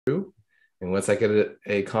through. And once I get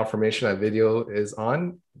a confirmation that video is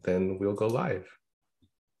on, then we'll go live.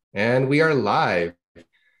 And we are live.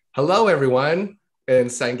 Hello, everyone in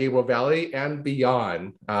San Gabriel Valley and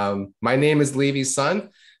beyond. My name is Levy Sun,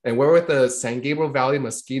 and we're with the San Gabriel Valley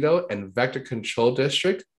Mosquito and Vector Control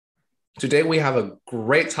District. Today, we have a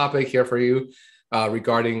great topic here for you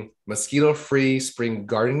regarding mosquito-free spring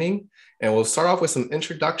gardening. And we'll start off with some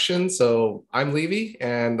introductions. So I'm Levy,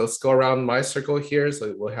 and let's go around my circle here.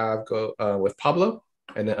 So we'll have go with Pablo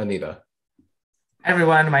and then Anita. Hi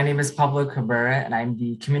everyone, my name is Pablo Cabrera, and I'm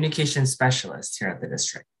the communication specialist here at the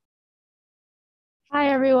district. Hi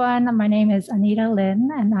everyone, my name is Anita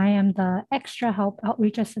Lin, and I am the extra help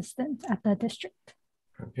outreach assistant at the district.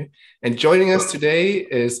 Okay, and joining us today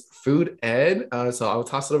is Food Ed. So I'll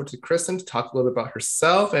toss it over to Kristen to talk a little bit about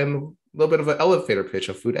herself and a little bit of an elevator pitch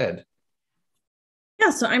of Food Ed. Yeah,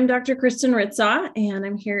 so I'm Dr. Kristen Ritza, and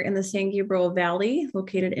I'm here in the San Gabriel Valley,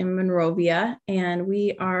 located in Monrovia, and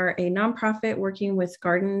we are a nonprofit working with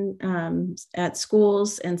garden at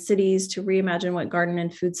schools and cities to reimagine what garden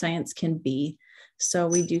and food science can be. So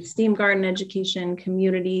we do STEAM garden education,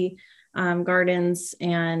 community gardens,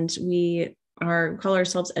 and we call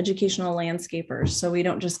ourselves educational landscapers. So we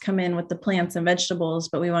don't just come in with the plants and vegetables,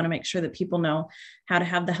 but we want to make sure that people know how to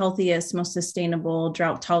have the healthiest, most sustainable,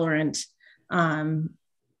 drought-tolerant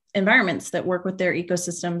environments that work with their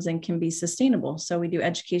ecosystems and can be sustainable. So we do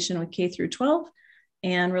education with K through 12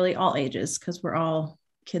 and really all ages, because we're all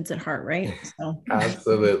kids at heart, right? So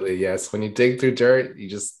Absolutely, yes. When you dig through dirt, you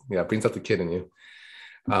just brings out the kid in you.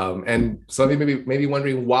 And some of you may be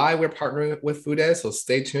wondering why we're partnering with Food Ed, so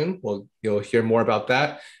stay tuned. You'll hear more about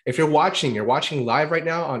that. If you're watching live right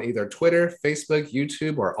now on either Twitter, Facebook,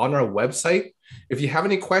 YouTube, or on our website. If you have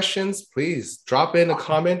any questions, please drop in a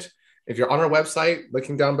comment. If you're on our website,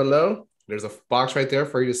 looking down below, there's a box right there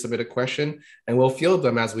for you to submit a question, and we'll field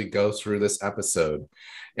them as we go through this episode.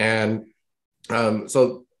 And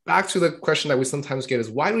so back to the question that we sometimes get is,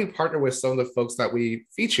 why do we partner with some of the folks that we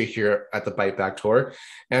feature here at the Bite Back Tour?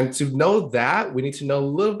 And to know that, we need to know a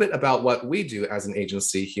little bit about what we do as an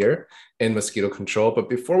agency here in mosquito control. But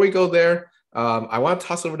before we go there, I want to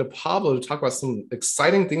toss over to Pablo to talk about some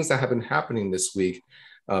exciting things that have been happening this week.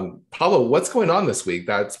 Pablo, what's going on this week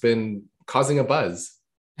that's been causing a buzz?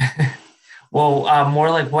 Well, more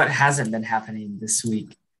like what hasn't been happening this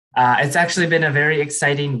week. It's actually been a very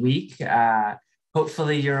exciting week.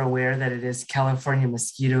 Hopefully you're aware that it is California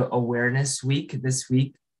Mosquito Awareness Week this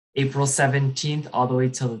week, April 17th, all the way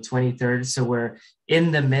till the 23rd. So we're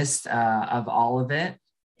in the midst of all of it.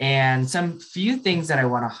 And some few things that I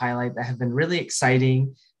want to highlight that have been really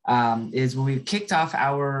exciting is when we kicked off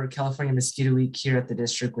our California Mosquito Week here at the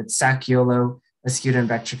district with Saciolo, Mosquito and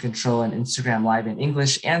Vector Control, and Instagram Live in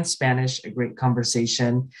English and Spanish, a great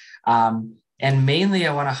conversation. And mainly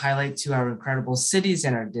I want to highlight to our incredible cities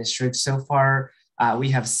in our district. So far, we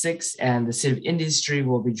have 6, and the City of Industry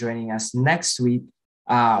will be joining us next week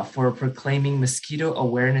for proclaiming Mosquito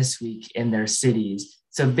Awareness Week in their cities.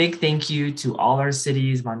 So big thank you to all our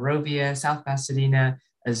cities, Monrovia, South Pasadena,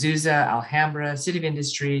 Azusa, Alhambra, City of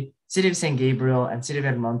Industry, City of San Gabriel, and City of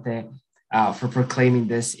El Monte for proclaiming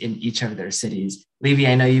this in each of their cities. Levy,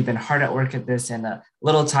 I know you've been hard at work at this and a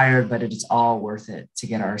little tired, but it is all worth it to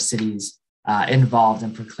get our cities involved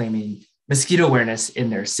in proclaiming mosquito awareness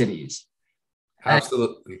in their cities.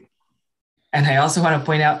 Absolutely. And I also want to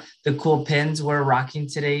point out the cool pins we're rocking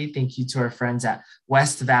today. Thank you to our friends at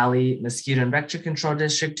West Valley Mosquito and Vector Control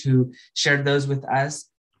District who shared those with us.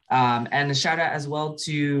 And a shout out as well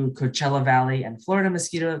to Coachella Valley and Florida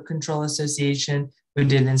Mosquito Control Association, who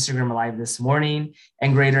did Instagram Live this morning,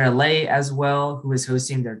 and Greater LA as well, who is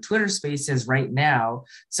hosting their Twitter Spaces right now.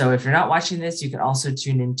 So if you're not watching this, you can also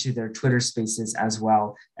tune into their Twitter Spaces as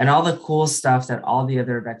well, and all the cool stuff that all the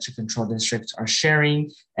other vector control districts are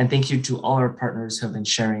sharing. And thank you to all our partners who have been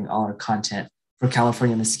sharing all our content for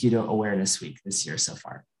California Mosquito Awareness Week this year so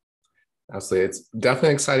far. Absolutely. It's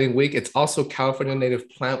definitely an exciting week. It's also California Native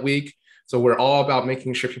Plant Week. So we're all about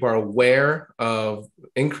making sure people are aware of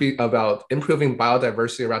about improving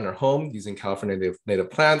biodiversity around their home using California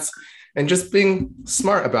native plants, and just being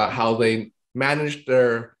smart about how they manage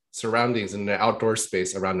their surroundings and their outdoor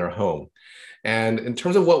space around their home. And in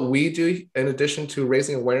terms of what we do, in addition to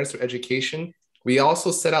raising awareness through education, we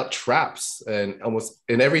also set out traps almost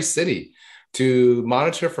in every city to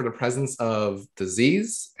monitor for the presence of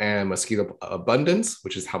disease and mosquito abundance,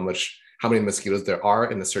 which is how many mosquitoes there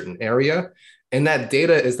are in a certain area. And that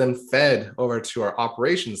data is then fed over to our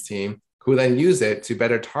operations team, who then use it to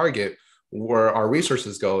better target where our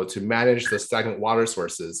resources go to manage the stagnant water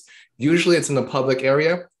sources. Usually it's in a public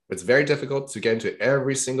area. It's very difficult to get into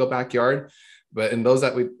every single backyard. But in those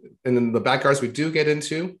that we, in the backyards we do get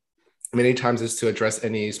into, many times is to address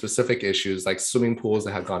any specific issues like swimming pools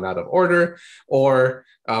that have gone out of order or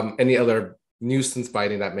any other nuisance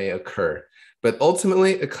biting that may occur. But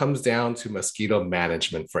ultimately, it comes down to mosquito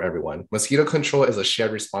management for everyone. Mosquito control is a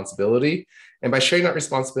shared responsibility. And by sharing that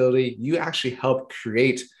responsibility, you actually help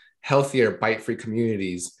create healthier bite-free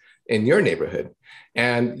communities in your neighborhood.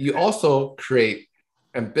 And you also create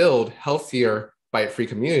and build healthier bite-free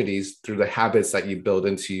communities through the habits that you build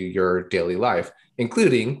into your daily life,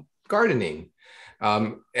 including gardening.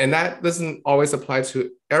 And that doesn't always apply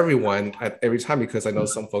to everyone at every time, because I know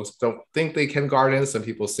some folks don't think they can garden. Some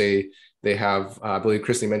people say they have, I believe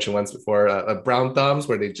Christy mentioned once before, brown thumbs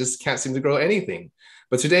where they just can't seem to grow anything.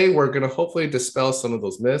 But today we're going to hopefully dispel some of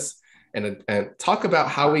those myths and talk about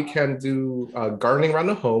how we can do gardening around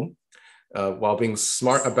the home while being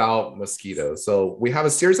smart about mosquitoes. So we have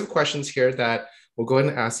a series of questions here that we'll go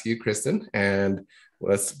ahead and ask you, Kristen, and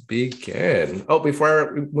let's begin. Oh,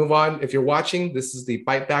 before we move on, if you're watching, this is the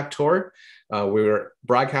Bite Back Tour. We're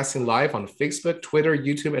broadcasting live on Facebook, Twitter,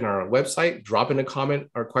 YouTube, and our website. Drop in a comment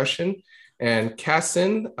or question. And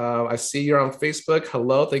Casson, I see you're on Facebook.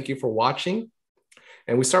 Hello, thank you for watching.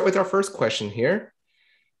 And we start with our first question here.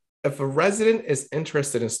 If a resident is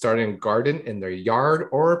interested in starting a garden in their yard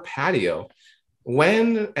or patio,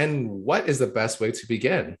 when and what is the best way to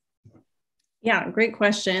begin? Yeah, great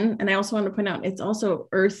question. And I also want to point out it's also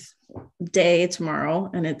Earth Day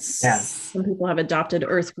tomorrow, and it's some people have adopted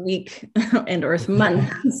Earth Week and Earth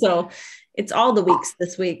Month. So it's all the weeks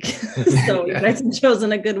this week. So you guys have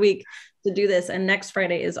chosen a good week to do this. And next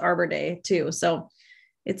Friday is Arbor Day too. So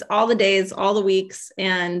it's all the days, all the weeks.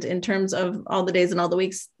 And in terms of all the days and all the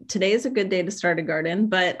weeks, today is a good day to start a garden,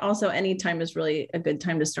 but also any time is really a good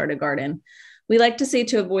time to start a garden. We like to say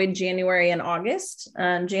to avoid January and August.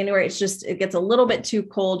 January, it gets a little bit too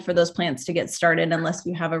cold for those plants to get started unless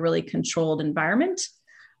you have a really controlled environment.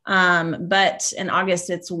 But in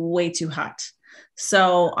August, it's way too hot.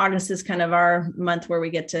 So August is kind of our month where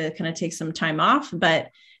we get to kind of take some time off.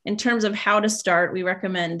 But in terms of how to start, we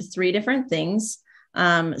recommend 3 different things: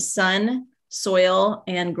 sun, soil,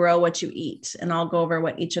 and grow what you eat. And I'll go over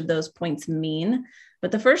what each of those points mean.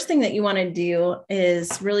 But the first thing that you want to do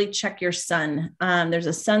is really check your sun. There's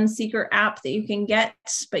a sun seeker app that you can get,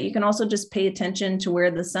 but you can also just pay attention to where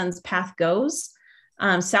the sun's path goes.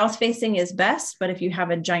 South facing is best, but if you have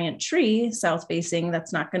a giant tree south facing,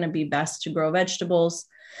 that's not going to be best to grow vegetables.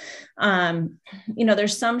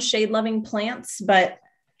 There's some shade loving plants, but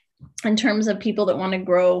in terms of people that want to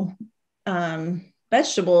grow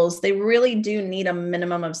vegetables, they really do need a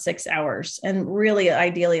minimum of 6 hours, and really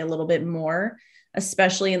ideally a little bit more,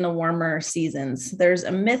 especially in the warmer seasons. There's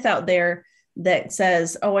a myth out there that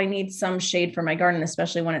says, oh, I need some shade for my garden,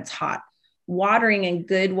 especially when it's hot. Watering and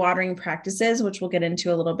good watering practices, which we'll get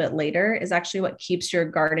into a little bit later, is actually what keeps your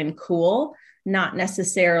garden cool, not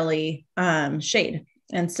necessarily shade.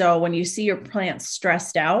 And so when you see your plants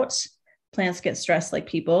stressed out, plants get stressed like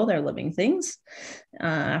people, they're living things.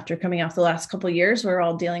 After coming off the last couple of years, we're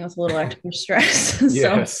all dealing with a little extra stress.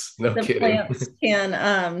 Yes, no kidding. Plants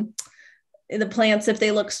can, the plants, if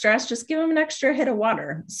they look stressed, just give them an extra hit of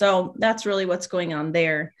water. So that's really what's going on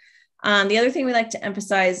there. The other thing we like to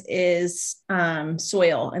emphasize is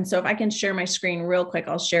soil. And so if I can share my screen real quick,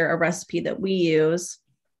 I'll share a recipe that we use.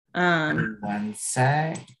 One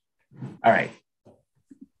sec. All right.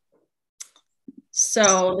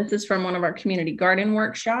 So this is from one of our community garden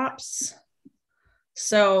workshops.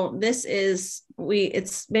 So this is,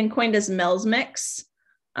 it's been coined as Mel's Mix,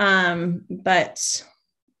 but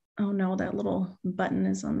oh no, that little button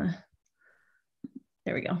is on the,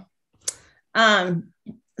 there we go.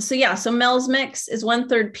 So Mel's Mix is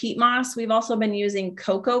 1/3 peat moss. We've also been using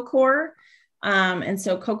cocoa coir. And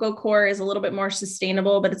so cocoa coir is a little bit more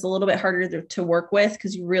sustainable, but it's a little bit harder to work with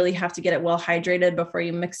because you really have to get it well hydrated before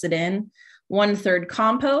you mix it in. 1/3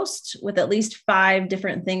 compost with at least 5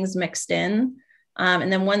 different things mixed in.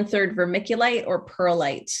 And then 1/3 vermiculite or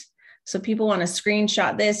perlite. So people want to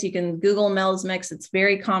screenshot this. You can Google Mel's Mix. It's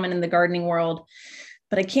very common in the gardening world,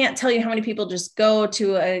 but I can't tell you how many people just go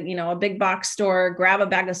to a big box store, grab a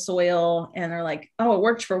bag of soil, and they're like, oh, it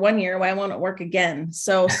worked for 1 year. Why won't it work again?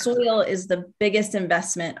 So soil is the biggest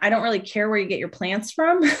investment. I don't really care where you get your plants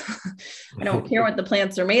from. I don't care what the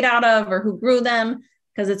plants are made out of or who grew them,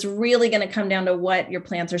 because it's really going to come down to what your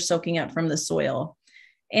plants are soaking up from the soil.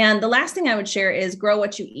 And the last thing I would share is grow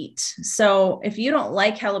what you eat. So if you don't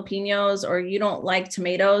like jalapenos or you don't like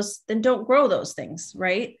tomatoes, then don't grow those things,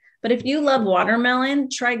 right? But if you love watermelon,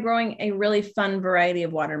 try growing a really fun variety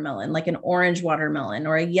of watermelon, like an orange watermelon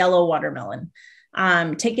or a yellow watermelon.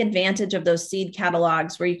 Take advantage of those seed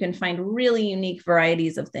catalogs where you can find really unique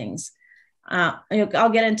varieties of things. I'll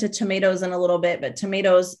get into tomatoes in a little bit, but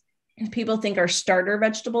tomatoes, people think are starter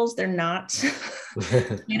vegetables. They're not.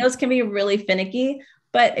 Tomatoes can be really finicky,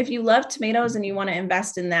 but if you love tomatoes and you want to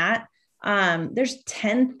invest in that, there's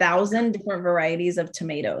 10,000 different varieties of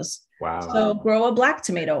tomatoes. Wow. So grow a black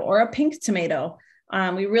tomato or a pink tomato.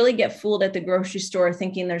 We really get fooled at the grocery store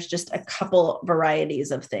thinking there's just a couple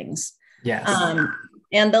varieties of things. Yes.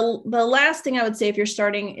 And the last thing I would say if you're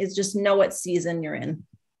starting is just know what season you're in.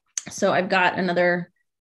 So I've got another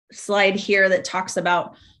slide here that talks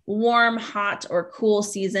about warm, hot, or cool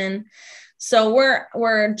season. So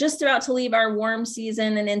we're just about to leave our warm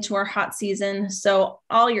season and into our hot season. So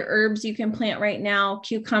all your herbs you can plant right now,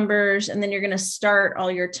 cucumbers, and then you're going to start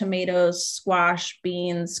all your tomatoes, squash,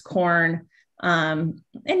 beans, corn. And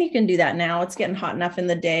you can do that now. It's getting hot enough in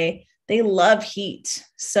the day. They love heat.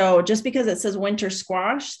 So just because it says winter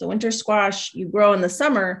squash, the winter squash you grow in the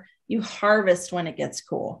summer, you harvest when it gets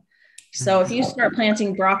cool. So if you start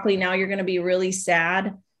planting broccoli now, you're going to be really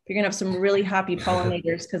sad. You're going to have some really happy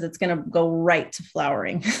pollinators because it's going to go right to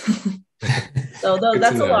flowering. So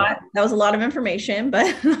that's a lot. That was a lot of information,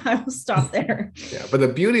 but I will stop there. Yeah, but the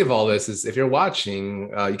beauty of all this is if you're watching,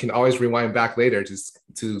 you can always rewind back later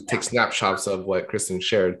to take snapshots of what Kristen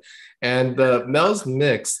shared. And the Mel's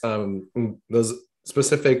Mix, those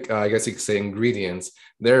specific, I guess you could say, ingredients,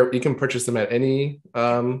 you can purchase them at any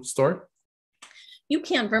store? You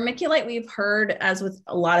can. Vermiculite, we've heard, as with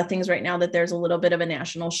a lot of things right now, that there's a little bit of a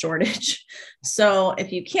national shortage. So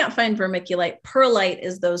if you can't find vermiculite, perlite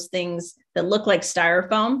is those things that look like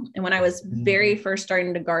styrofoam. And when I was very first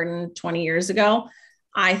starting to garden 20 years ago,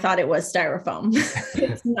 I thought it was styrofoam.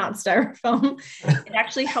 It's not styrofoam. It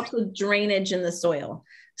actually helps with drainage in the soil.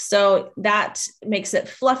 So that makes it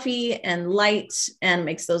fluffy and light and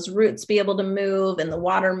makes those roots be able to move and the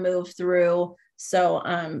water move through. So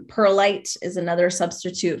perlite is another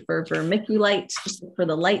substitute for vermiculite, just for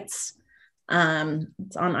the lights.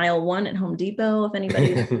 It's on aisle 1 at Home Depot, if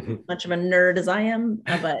anybody's much of a nerd as I am.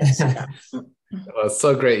 But yeah. Well, it's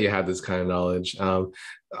so great you have this kind of knowledge.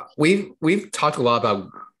 We've talked a lot about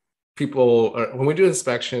people, when we do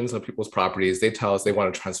inspections of people's properties, they tell us they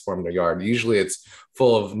want to transform their yard. Usually it's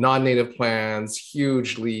full of non-native plants,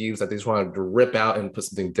 huge leaves that they just want to rip out and put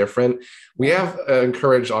something different. We have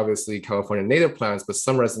encouraged, obviously, California native plants, but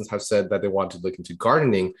some residents have said that they want to look into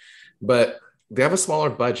gardening, but they have a smaller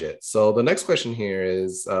budget. So the next question here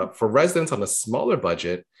is, for residents on a smaller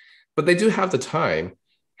budget, but they do have the time,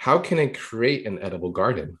 how can they create an edible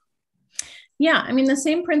garden? Yeah, I mean, the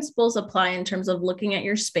same principles apply in terms of looking at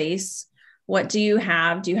your space. What do you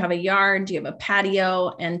have? Do you have a yard? Do you have a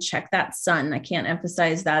patio? And check that sun. I can't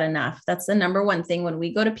emphasize that enough. That's the number one thing when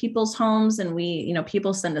we go to people's homes and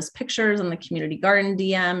people send us pictures on the community garden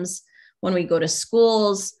DMs. When we go to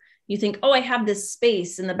schools, you think, oh, I have this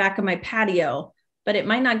space in the back of my patio, but it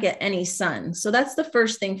might not get any sun. So that's the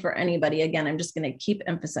first thing for anybody. Again, I'm just going to keep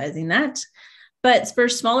emphasizing that. But for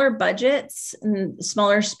smaller budgets and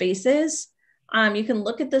smaller spaces, you can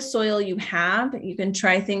look at the soil you have. You can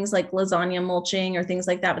try things like lasagna mulching or things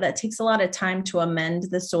like that, but that takes a lot of time to amend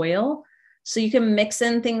the soil. So you can mix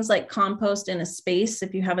in things like compost in a space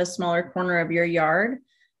if you have a smaller corner of your yard.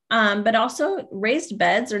 But also raised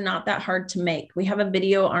beds are not that hard to make. We have a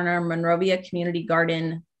video on our Monrovia Community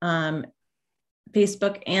Garden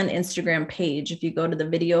Facebook and Instagram page. If you go to the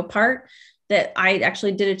video part, that I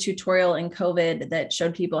actually did a tutorial in COVID that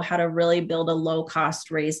showed people how to really build a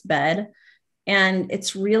low-cost raised bed. And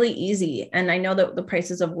it's really easy. And I know that the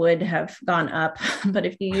prices of wood have gone up, but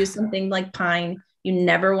if you use something like pine, you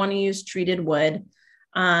never want to use treated wood.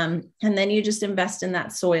 And then you just invest in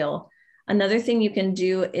that soil. Another thing you can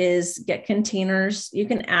do is get containers. You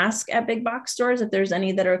can ask at big box stores if there's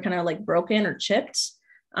any that are kind of like broken or chipped.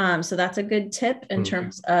 So that's a good tip in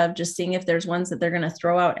terms of just seeing if there's ones that they're going to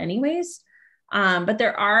throw out anyways. But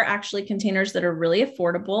there are actually containers that are really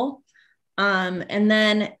affordable. And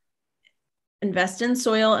then invest in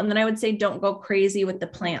soil. And then I would say, don't go crazy with the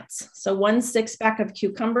plants. So 1 6-pack of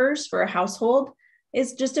cucumbers for a household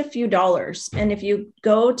is just a few dollars. And if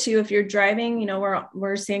you're driving,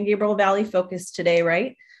 we're San Gabriel Valley focused today,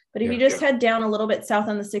 right? But if you just head down a little bit south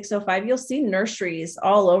on the 605, you'll see nurseries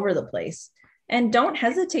all over the place. And don't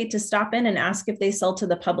hesitate to stop in and ask if they sell to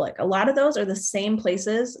the public. A lot of those are the same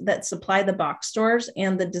places that supply the box stores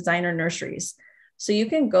and the designer nurseries. So you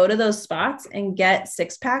can go to those spots and get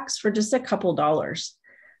 6-packs for just a couple dollars.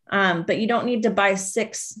 But you don't need to buy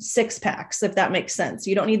six packs, if that makes sense.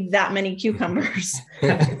 You don't need that many cucumbers.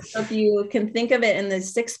 So if you can think of it in the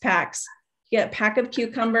 6 packs, you get a pack of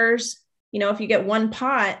cucumbers, if you get one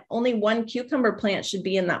pot, only one cucumber plant should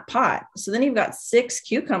be in that pot. So then you've got 6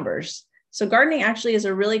 cucumbers. So gardening actually is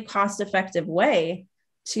a really cost-effective way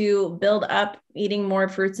to build up eating more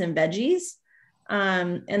fruits and veggies.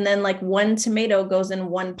 And then like 1 tomato goes in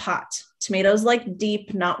 1 pot. Tomatoes like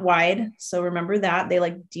deep, not wide. So remember that they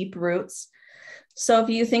like deep roots. So if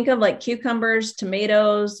you think of like cucumbers,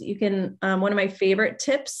 tomatoes, you can, one of my favorite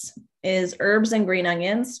tips is herbs and green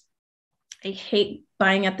onions. I hate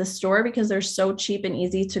buying at the store because they're so cheap and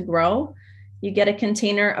easy to grow. You get a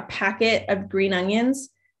container, a packet of green onions.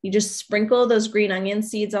 You just sprinkle those green onion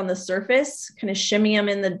seeds on the surface, kind of shimmy them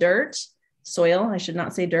in the dirt, soil. I should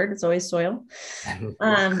not say dirt. It's always soil.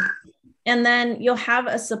 And then you'll have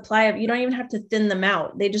a supply of, you don't even have to thin them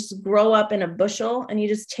out. They just grow up in a bushel and you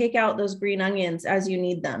just take out those green onions as you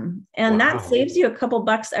need them. And Wow. that saves you a couple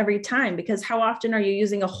bucks every time, because how often are you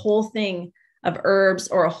using a whole thing of herbs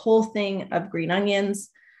or a whole thing of green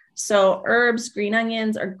onions? So herbs, green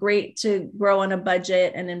onions are great to grow on a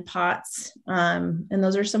budget and in pots. And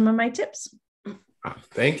those are some of my tips. Wow,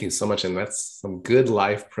 thank you so much. And that's some good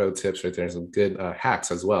life pro tips right there. Some good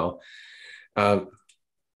hacks as well.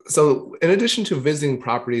 So in addition to visiting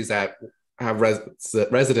properties that have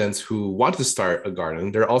residents who want to start a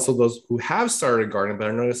garden, there are also those who have started a garden but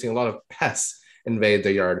are noticing a lot of pests invade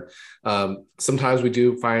their yard. Sometimes we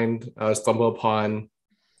do stumble upon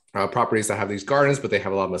properties that have these gardens, but they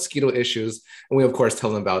have a lot of mosquito issues. And we, of course, tell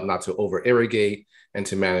them about not to over irrigate and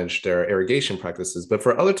to manage their irrigation practices. But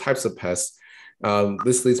for other types of pests,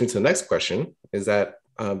 this leads me to the next question, is that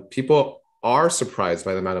people are surprised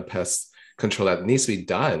by the amount of pest control that needs to be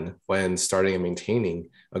done when starting and maintaining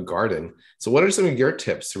a garden. So what are some of your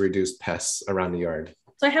tips to reduce pests around the yard?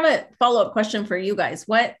 So I have a follow-up question for you guys.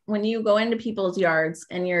 When you go into people's yards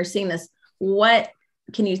and you're seeing this,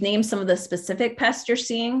 can you name some of the specific pests you're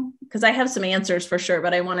seeing? Because I have some answers for sure,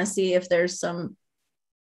 but I want to see if there's some,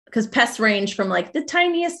 because pests range from like the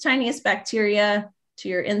tiniest bacteria to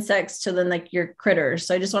your insects to then like your critters.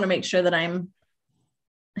 So I just want to make sure that I'm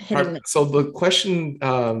hitting them. So the question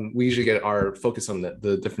we usually get are focused on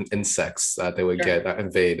the different insects that they would get that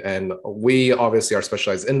invade. And we obviously are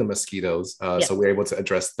specialized in the mosquitoes. So we're able to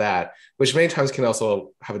address that, which many times can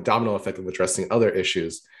also have a domino effect of addressing other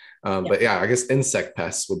issues. But yeah, I guess insect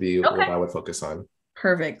pests would be what I would focus on.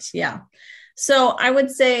 Perfect. Yeah. So I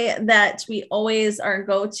would say that we always our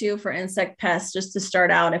go-to for insect pests, just to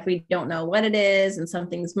start out, if we don't know what it is and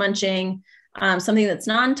something's munching, something that's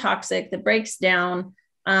non-toxic that breaks down,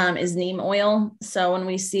 is neem oil. So when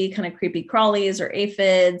we see kind of creepy crawlies or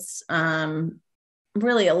aphids,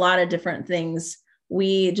 really a lot of different things,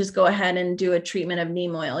 we just go ahead and do a treatment of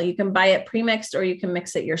neem oil. You can buy it pre-mixed or you can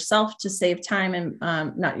mix it yourself to save time.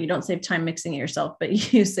 And you don't save time mixing it yourself,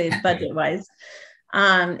 but you save budget wise.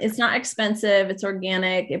 It's not expensive. It's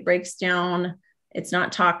organic. It breaks down. It's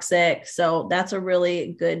not toxic. So that's a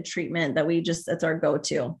really good treatment that's our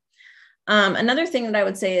go-to. Another thing that I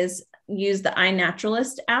would say is use the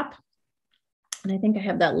iNaturalist app. And I think I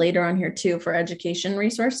have that later on here too for education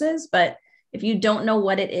resources. But if you don't know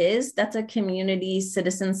what it is, that's a community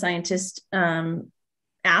citizen scientist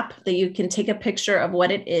app that you can take a picture of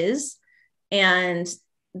what it is. And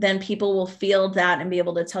then people will field that and be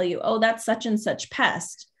able to tell you, oh, that's such and such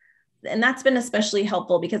pest. And that's been especially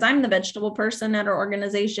helpful because I'm the vegetable person at our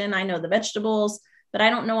organization. I know the vegetables, but I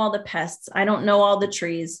don't know all the pests. I don't know all the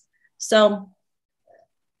trees. So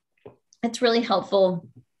it's really helpful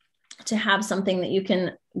to have something that you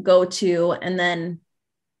can go to and then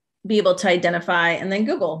be able to identify, and then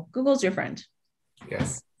Google's your friend.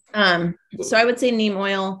 Yes. So I would say neem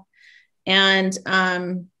oil. And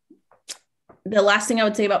the last thing I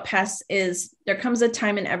would say about pests is there comes a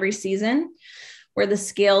time in every season where the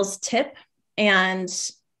scales tip and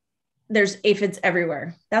there's aphids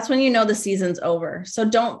everywhere. That's when you know the season's over. So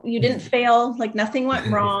you didn't fail, like nothing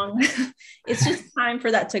went wrong. It's just time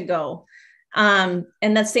for that to go. And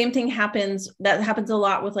that same thing happens a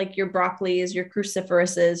lot with like your broccolis, your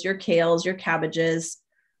cruciferouses, your kales, your cabbages.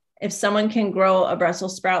 If someone can grow a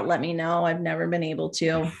Brussels sprout, let me know. I've never been able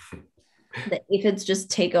to. The aphids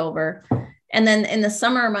just take over. And then in the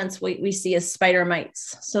summer months, we see is spider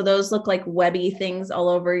mites. So those look like webby things all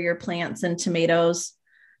over your plants and tomatoes.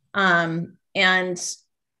 And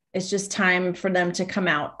it's just time for them to come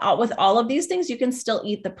out. With all of these things, you can still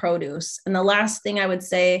eat the produce. And the last thing I would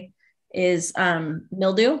say is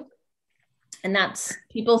mildew. And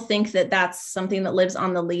people think that that's something that lives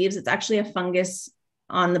on the leaves. It's actually a fungus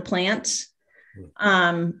on the plant.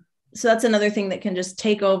 So that's another thing that can just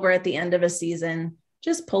take over at the end of a season.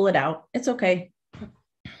 Just pull it out. It's okay.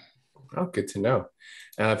 Oh, good to know.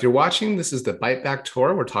 If you're watching, this is the Bite Back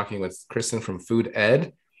Tour. We're talking with Kristen from Food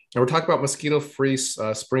Ed. And we're talking about mosquito-free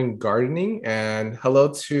spring gardening. And hello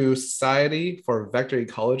to Society for Vector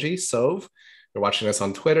Ecology, SOVE. You're watching us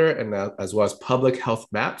on Twitter and as well as Public Health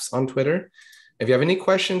Maps on Twitter. If you have any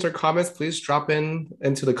questions or comments, please drop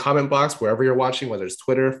into the comment box wherever you're watching, whether it's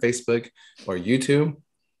Twitter, Facebook, or YouTube.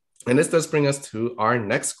 And this does bring us to our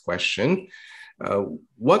next question.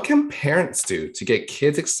 What can parents do to get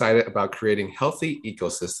kids excited about creating healthy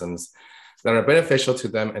ecosystems that are beneficial to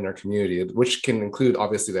them and their community, which can include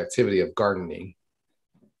obviously the activity of gardening?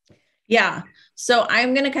 Yeah. So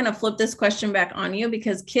I'm going to kind of flip this question back on you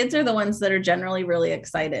because kids are the ones that are generally really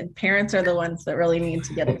excited. Parents are the ones that really need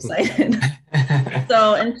to get excited.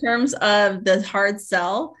 So in terms of the hard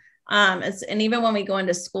sell, and even when we go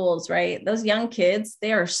into schools, right, those young kids,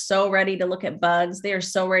 they are so ready to look at bugs. They are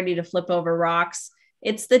so ready to flip over rocks.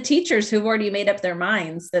 It's the teachers who've already made up their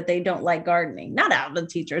minds that they don't like gardening. Not all the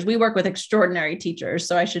teachers. We work with extraordinary teachers.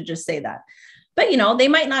 So I should just say that. But, they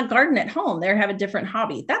might not garden at home. They have a different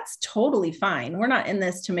hobby. That's totally fine. We're not in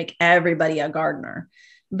this to make everybody a gardener.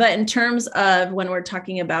 But in terms of when we're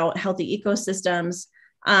talking about healthy ecosystems,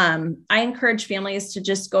 I encourage families to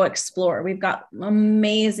just go explore. We've got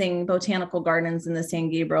amazing botanical gardens in the San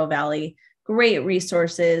Gabriel Valley, great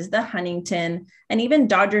resources, the Huntington, and even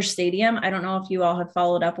Dodger Stadium. I don't know if you all have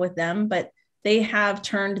followed up with them, but they have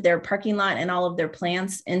turned their parking lot and all of their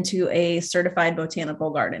plants into a certified botanical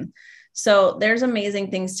garden. So there's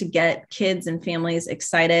amazing things to get kids and families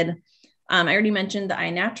excited. I already mentioned the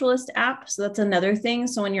iNaturalist app. So that's another thing.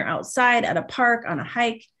 So when you're outside at a park, on a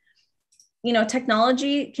hike,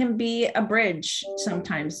 technology can be a bridge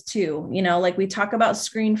sometimes too. Like we talk about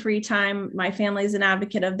screen-free time. My family's an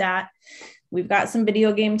advocate of that. We've got some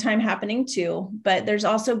video game time happening too, but there's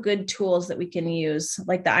also good tools that we can use,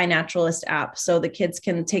 like the iNaturalist app. So the kids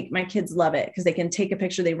can my kids love it because they can take a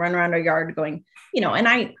picture, they run around our yard going, and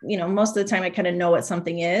I, most of the time I kind of know what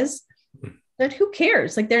something is, but who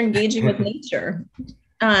cares? Like they're engaging with nature.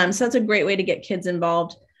 So that's a great way to get kids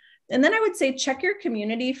involved. And then I would say, check your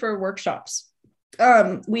community for workshops.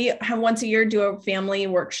 We have once a year do a family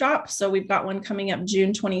workshop. So we've got one coming up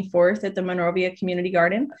June 24th at the Monrovia Community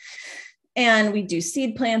Garden. And we do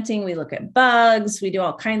seed planting. We look at bugs. We do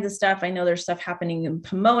all kinds of stuff. I know there's stuff happening in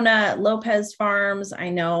Pomona at Lopez Farms. I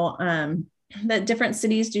know that different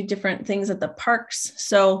cities do different things at the parks.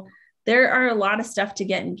 So there are a lot of stuff to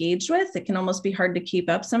get engaged with. It can almost be hard to keep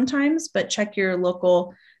up sometimes, but check your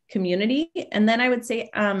local community. And then I would say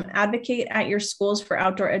advocate at your schools for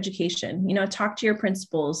outdoor education. Talk to your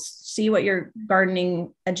principals, see what your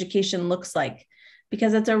gardening education looks like.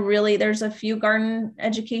 Because there's a few garden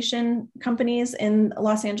education companies in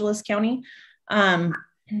Los Angeles County.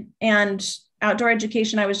 And outdoor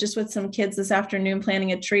education, I was just with some kids this afternoon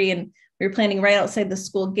planting a tree, and we were planting right outside the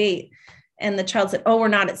school gate. And the child said, "Oh, we're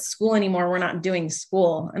not at school anymore. We're not doing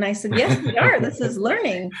school." And I said, "Yes, we are. This is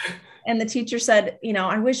learning." And the teacher said,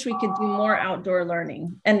 "I wish we could do more outdoor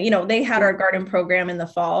learning." And, they had our garden program in the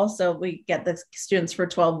fall. So we get the students for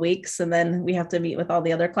 12 weeks and then we have to meet with all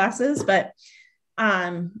the other classes. But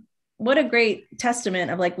what a great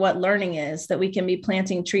testament of like what learning is, that we can be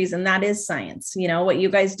planting trees, and that is science. What you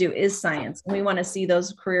guys do is science. And we want to see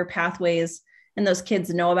those career pathways and those kids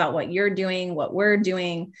know about what you're doing, what we're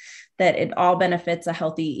doing, that it all benefits a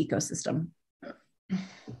healthy ecosystem.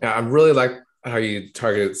 Yeah, I really like how you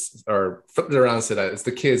target or flip it around and say that it's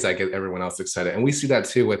the kids that get everyone else excited. And we see that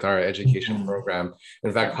too with our education program.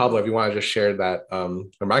 In fact, Pablo, if you want to just share that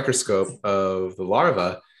the microscope of the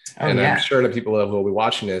larva, I'm sure the people who will be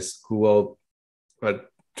watching this who will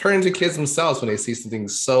turn into kids themselves when they see something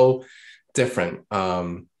so different.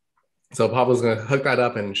 So Pablo's going to hook that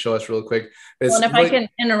up and show us real quick. And if I can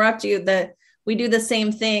interrupt you, that we do the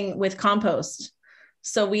same thing with compost.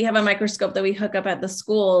 So we have a microscope that we hook up at the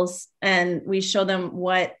schools, and we show them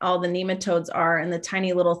what all the nematodes are and the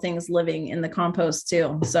tiny little things living in the compost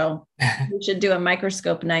too. So we should do a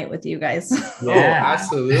microscope night with you guys. Yeah. Oh,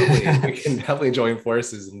 absolutely. We can definitely join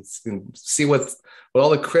forces and see what all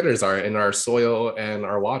the critters are in our soil and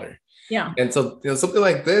our water. Yeah. And so something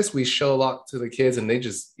like this, we show a lot to the kids, and they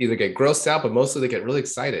just either get grossed out, but mostly they get really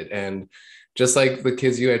excited. And just like the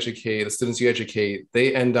kids you educate, the students you educate,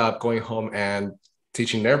 they end up going home and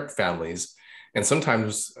teaching their families. And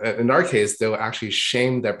sometimes in our case, they'll actually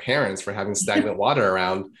shame their parents for having stagnant water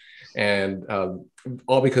around, and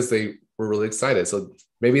all because they were really excited. So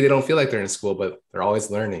maybe they don't feel like they're in school, but they're always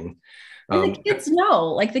learning. And the kids know,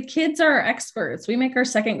 like the kids are experts. We make our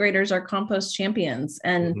second graders our compost champions.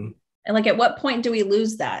 And like, at what point do we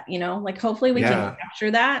lose that? Like hopefully we can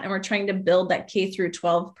capture that. And we're trying to build that K through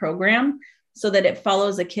 12 program so that it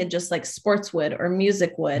follows a kid just like sports would or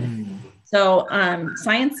music would. So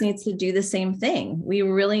science needs to do the same thing. We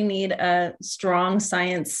really need a strong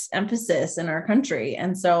science emphasis in our country.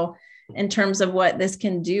 And so in terms of what this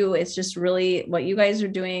can do, it's just really what you guys are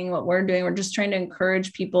doing, what we're doing. We're just trying to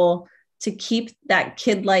encourage people to keep that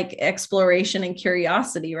kid-like exploration and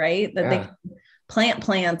curiosity, right? That they can plant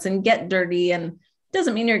plants and get dirty, and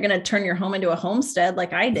doesn't mean you're going to turn your home into a homestead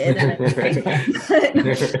like I did.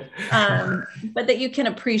 But that you can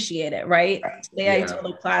appreciate it, right? Today I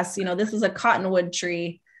told a class, this is a cottonwood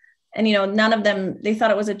tree. And, none of them, they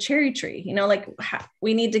thought it was a cherry tree,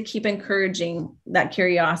 we need to keep encouraging that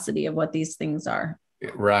curiosity of what these things are.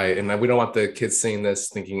 Right. And we don't want the kids seeing this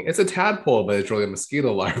thinking it's a tadpole, but it's really a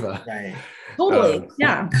mosquito larva. Right. Totally.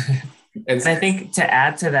 Yeah. And I think to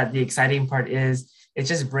add to that, the exciting part is it's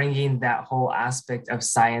just bringing that whole aspect of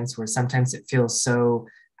science where sometimes it feels so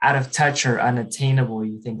out of touch or unattainable.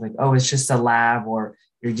 You think like, oh, it's just a lab, or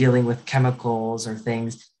you're dealing with chemicals or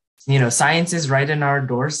things. Science is right in our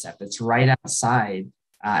doorstep. It's right outside.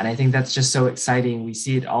 And I think that's just so exciting. We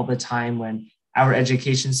see it all the time when our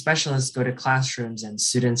education specialists go to classrooms and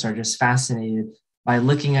students are just fascinated by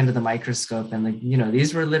looking under the microscope. And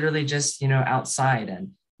these were literally just, outside,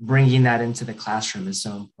 and bringing that into the classroom is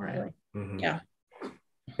so important. Mm-hmm. Yeah.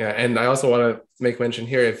 Yeah. And I also want to make mention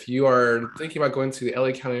here, if you are thinking about going to the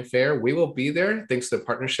LA County Fair, we will be there thanks to the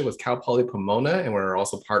partnership with Cal Poly Pomona. And we're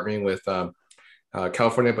also partnering with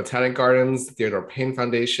California Botanic Gardens, Theodore Payne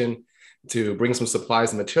Foundation, to bring some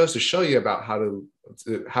supplies and materials to show you about how to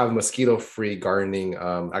have mosquito-free gardening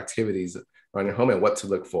activities around your home and what to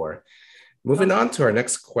look for. Moving on to our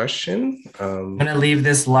next question. I'm going to leave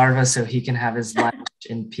this larva so he can have his lunch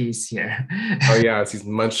in peace here. Oh, yeah, he's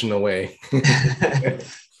munching away.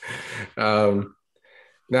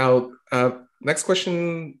 Now, next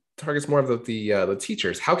question targets more of the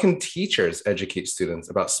teachers. How can teachers educate students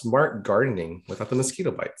about smart gardening without the mosquito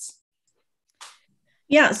bites?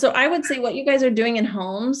 Yeah, so I would say what you guys are doing in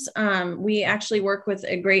homes, we actually work with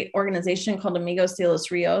a great organization called Amigos de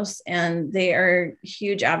los Rios, and they are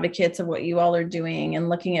huge advocates of what you all are doing and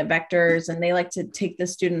looking at vectors. And they like to take the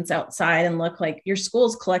students outside and look like your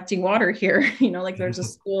school's collecting water here. Like there's a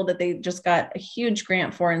school that they just got a huge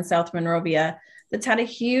grant for in South Monrovia that's had a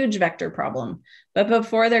huge vector problem. But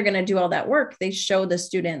before they're going to do all that work, they show the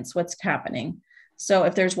students what's happening. So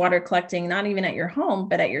if there's water collecting, not even at your home,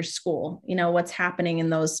 but at your school, what's happening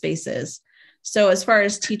in those spaces. So as far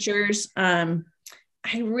as teachers, I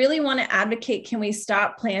really want to advocate, can we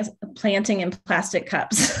stop planting in plastic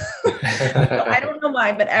cups? I don't know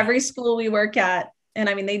why, but every school we work at, and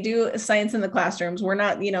I mean, they do science in the classrooms. We're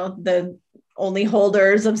not, the only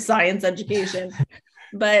holders of science education.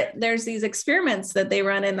 But there's these experiments that they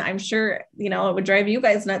run, and I'm sure, it would drive you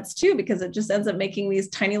guys nuts too, because it just ends up making these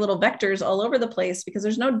tiny little vectors all over the place because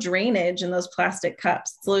there's no drainage in those plastic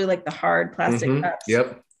cups. It's literally like the hard plastic cups.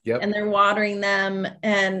 Yep. And they're watering them.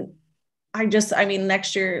 And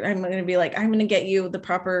next year I'm going to be like, I'm going to get you the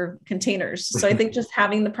proper containers. So I think just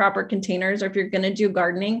having the proper containers, or if you're going to do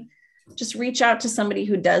gardening, just reach out to somebody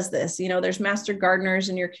who does this. There's master gardeners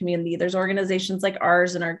in your community. There's organizations like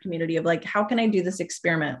ours in our community of like, how can I do this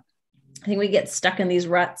experiment? I think we get stuck in these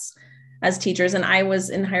ruts as teachers. And I was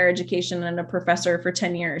in higher education and a professor for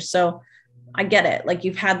 10 years. So I get it. Like,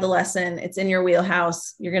 you've had the lesson, it's in your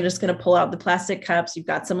wheelhouse. You're just going to pull out the plastic cups. You've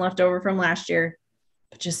got some left over from last year,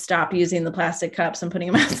 but just stop using the plastic cups and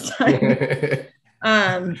putting them outside.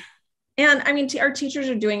 And I mean, our teachers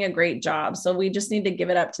are doing a great job. So we just need to give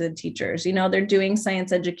it up to the teachers. They're doing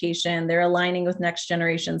science education. They're aligning with next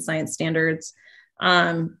generation science standards.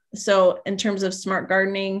 So in terms of smart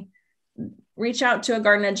gardening, reach out to a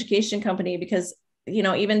garden education company, because,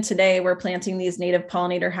 even today we're planting these native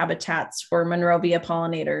pollinator habitats for Monrovia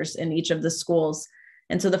pollinators in each of the schools.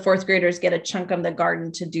 And so the fourth graders get a chunk of the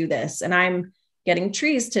garden to do this. And I'm getting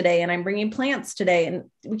trees today, and I'm bringing plants today, and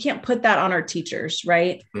we can't put that on our teachers,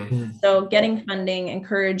 right? Mm-hmm. So getting funding,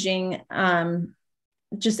 encouraging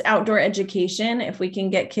just outdoor education. If we can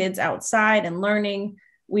get kids outside and learning,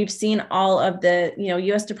 we've seen all of the,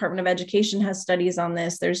 U.S. Department of Education has studies on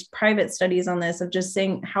this. There's private studies on this of just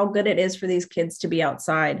saying how good it is for these kids to be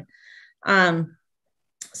outside.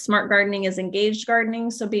 Smart gardening is engaged gardening.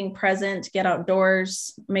 So being present, get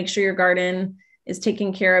outdoors, make sure your garden is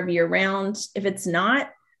taken care of year round. If it's not,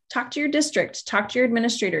 talk to your district, talk to your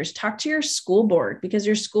administrators, talk to your school board, because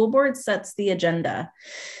your school board sets the agenda.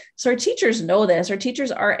 So our teachers know this. Our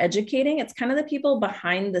teachers are educating. It's kind of the people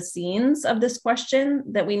behind the scenes of this question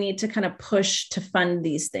that we need to kind of push to fund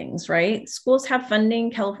these things, right? Schools have funding.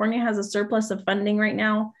 California has a surplus of funding right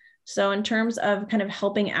now. So in terms of kind of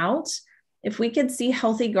helping out, if we could see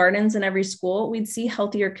healthy gardens in every school, we'd see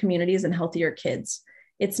healthier communities and healthier kids.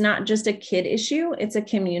 it's not just a kid issue, it's a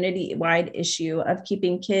community-wide issue of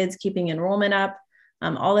keeping kids, keeping enrollment up,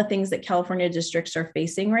 all the things that California districts are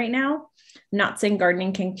facing right now. I'm not saying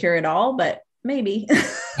gardening can cure it all, but maybe.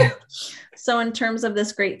 So in terms of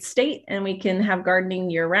this great state, and we can have gardening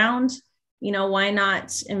year round, why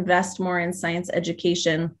not invest more in science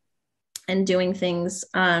education and doing things?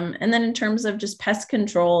 And then in terms of just pest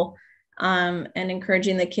control, and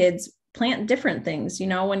encouraging the kids plant different things.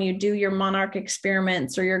 When you do your monarch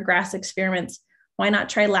experiments or your grass experiments, why not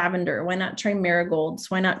try lavender? Why not try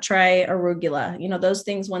marigolds? Why not try arugula? Those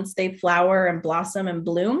things, once they flower and blossom and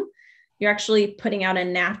bloom, you're actually putting out a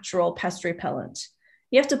natural pest repellent.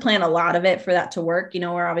 You have to plant a lot of it for that to work.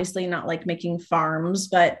 We're obviously not like making farms,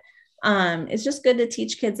 but it's just good to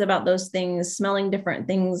teach kids about those things, smelling different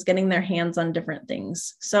things, getting their hands on different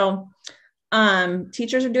things. So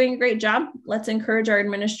teachers are doing a great job. Let's encourage our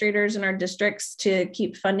administrators in our districts to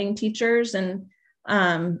keep funding teachers. And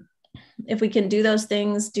if we can do those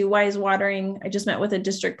things, do wise watering. I just met with a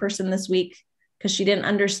district person this week because she didn't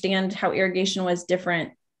understand how irrigation was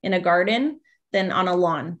different in a garden than on a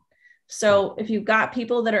lawn. So if you've got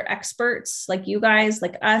people that are experts like you guys,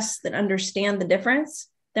 like us, that understand the difference,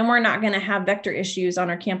 then we're not going to have vector issues on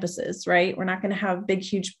our campuses, right? We're not going to have big,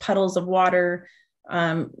 huge puddles of water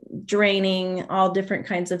draining, all different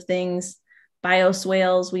kinds of things.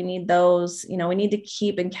 Bioswales, we need those. We need to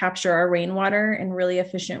keep and capture our rainwater in really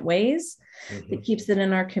efficient ways. Mm-hmm. It keeps it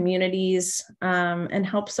in our communities and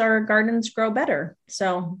helps our gardens grow better.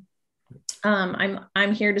 So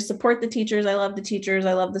I'm here to support the teachers. I love the teachers.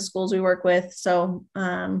 I love the schools we work with. So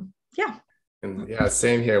yeah. And yeah,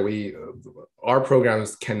 same here. Our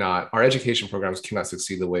education programs cannot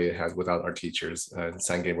succeed the way it has without our teachers in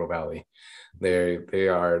San Gabriel Valley. They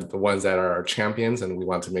are the ones that are our champions, and we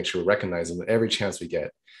want to make sure we recognize them every chance we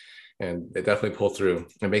get. And they definitely pull through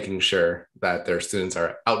and making sure that their students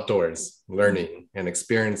are outdoors, learning and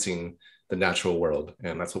experiencing the natural world.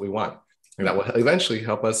 And that's what we want. And that will eventually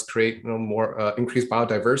help us create more increased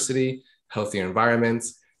biodiversity, healthier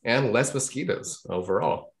environments, and less mosquitoes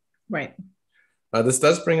overall. Right. This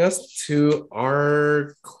does bring us to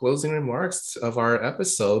our closing remarks of our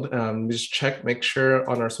episode. Just make sure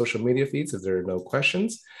on our social media feeds if there are no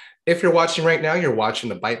questions. If you're watching right now, you're watching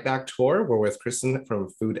the Bite Back Tour. We're with Kristen from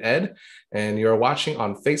Food Ed, and you're watching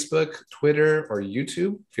on Facebook, Twitter, or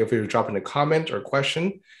YouTube. Feel free to drop in a comment or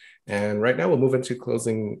question. And right now we'll move into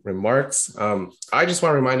closing remarks. I just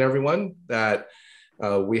want to remind everyone that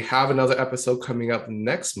we have another episode coming up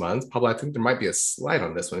next month. Pablo, I think there might be a slide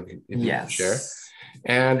on this one if you can share.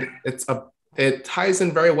 And it ties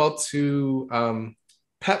in very well to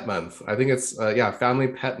Pet Month. I think it's Family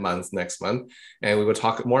Pet Month next month. And we will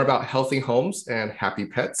talk more about healthy homes and happy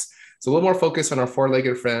pets. So a little more focus on our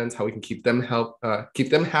four-legged friends, how we can keep them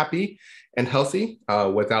happy and healthy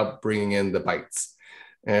without bringing in the bites.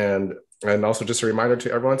 And also just a reminder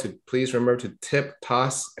to everyone to please remember to tip,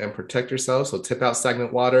 toss, and protect yourselves. So tip out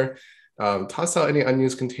stagnant water, toss out any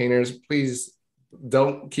unused containers. Please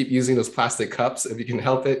don't keep using those plastic cups if you can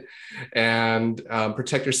help it, and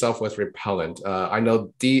protect yourself with repellent. I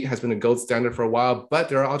know DEET has been a gold standard for a while, but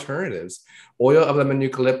there are alternatives. Oil of lemon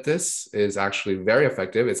eucalyptus is actually very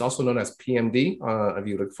effective. It's also known as PMD if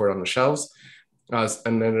you look for it on the shelves.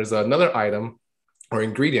 And then there's another item or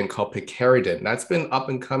ingredient called picaridin. That's been up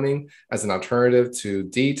and coming as an alternative to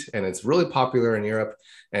DEET, and it's really popular in Europe.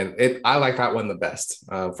 And I like that one the best.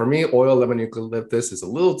 For me, oil lemon eucalyptus is a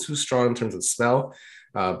little too strong in terms of smell,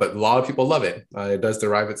 but a lot of people love it. It does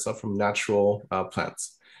derive itself from natural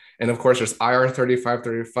plants. And of course, there's IR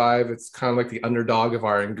 3535. It's kind of like the underdog of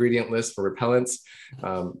our ingredient list for repellents,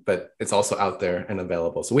 but it's also out there and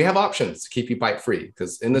available. So we have options to keep you bite free,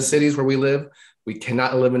 because in the cities where we live, we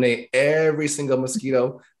cannot eliminate every single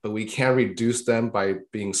mosquito, but we can reduce them by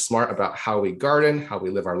being smart about how we garden, how we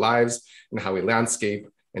live our lives, and how we landscape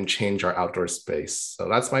and change our outdoor space. So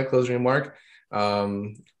that's my closing remark.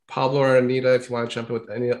 Pablo or Anita, if you want to jump in with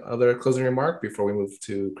any other closing remark before we move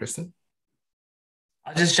to Kristen.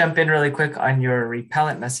 I'll just jump in really quick on your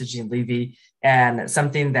repellent messaging, Levy, and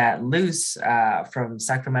something that Luz from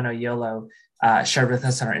Sacramento YOLO shared with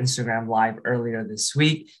us on our Instagram Live earlier this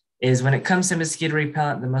week is when it comes to mosquito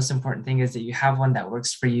repellent, the most important thing is that you have one that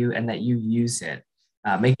works for you and that you use it.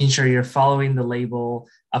 Making sure you're following the label,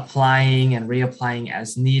 applying and reapplying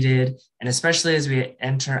as needed, and especially as we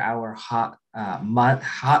enter our hot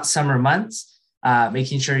summer months,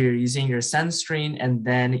 making sure you're using your sunscreen and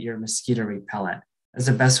then your mosquito repellent. That's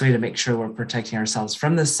the best way to make sure we're protecting ourselves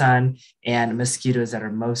from the sun and mosquitoes that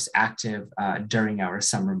are most active during our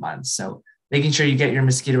summer months. So making sure you get your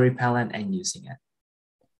mosquito repellent and using it.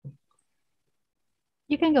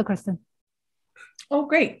 You can go, Kristen. Oh,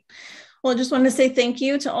 great. Well, I just wanted to say thank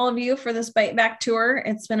you to all of you for this Bite Back tour.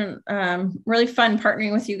 It's been really fun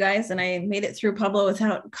partnering with you guys, and I made it through Pueblo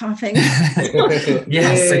without coughing.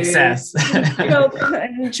 Yes, success. I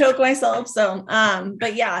didn't choke myself. So,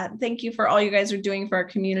 but yeah, thank you for all you guys are doing for our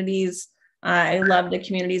communities. I love the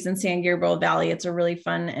communities in San Gabriel Valley. It's a really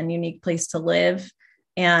fun and unique place to live.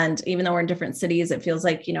 And even though we're in different cities, it feels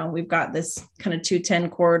like, we've got this kind of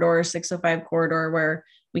 210 corridor, 605 corridor where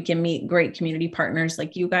we can meet great community partners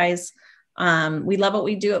like you guys. We love what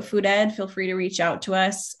we do at Food Ed. Feel free to reach out to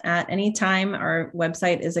us at any time. Our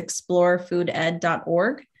website is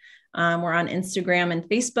explorefooded.org. We're on Instagram and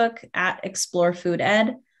Facebook at Explore Food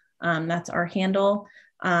Ed. That's our handle.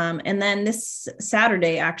 And then this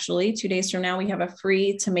Saturday, actually, 2 days from now, we have a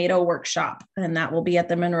free tomato workshop, and that will be at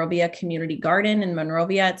the Monrovia Community Garden in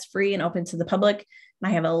Monrovia. It's free and open to the public. And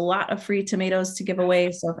I have a lot of free tomatoes to give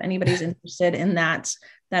away. So if anybody's interested in that,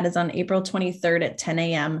 that is on April 23rd at 10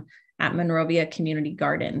 a.m. at Monrovia Community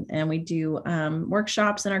Garden. And we do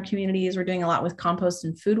workshops in our communities. We're doing a lot with compost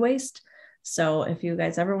and food waste. So if you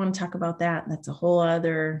guys ever want to talk about that, that's a whole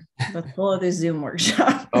other Zoom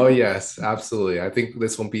workshop. Oh, yes, absolutely. I think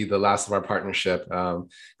this won't be the last of our partnership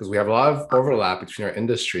because we have a lot of overlap between our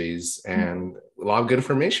industries and a lot of good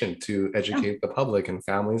information to educate the public and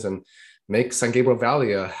families and make San Gabriel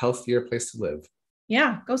Valley a healthier place to live.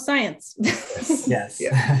 Yeah, go science. Yes.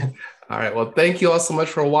 Yeah. All right. Well, thank you all so much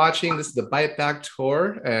for watching. This is the Bite Back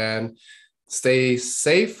Tour, and stay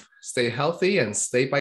safe, stay healthy, and stay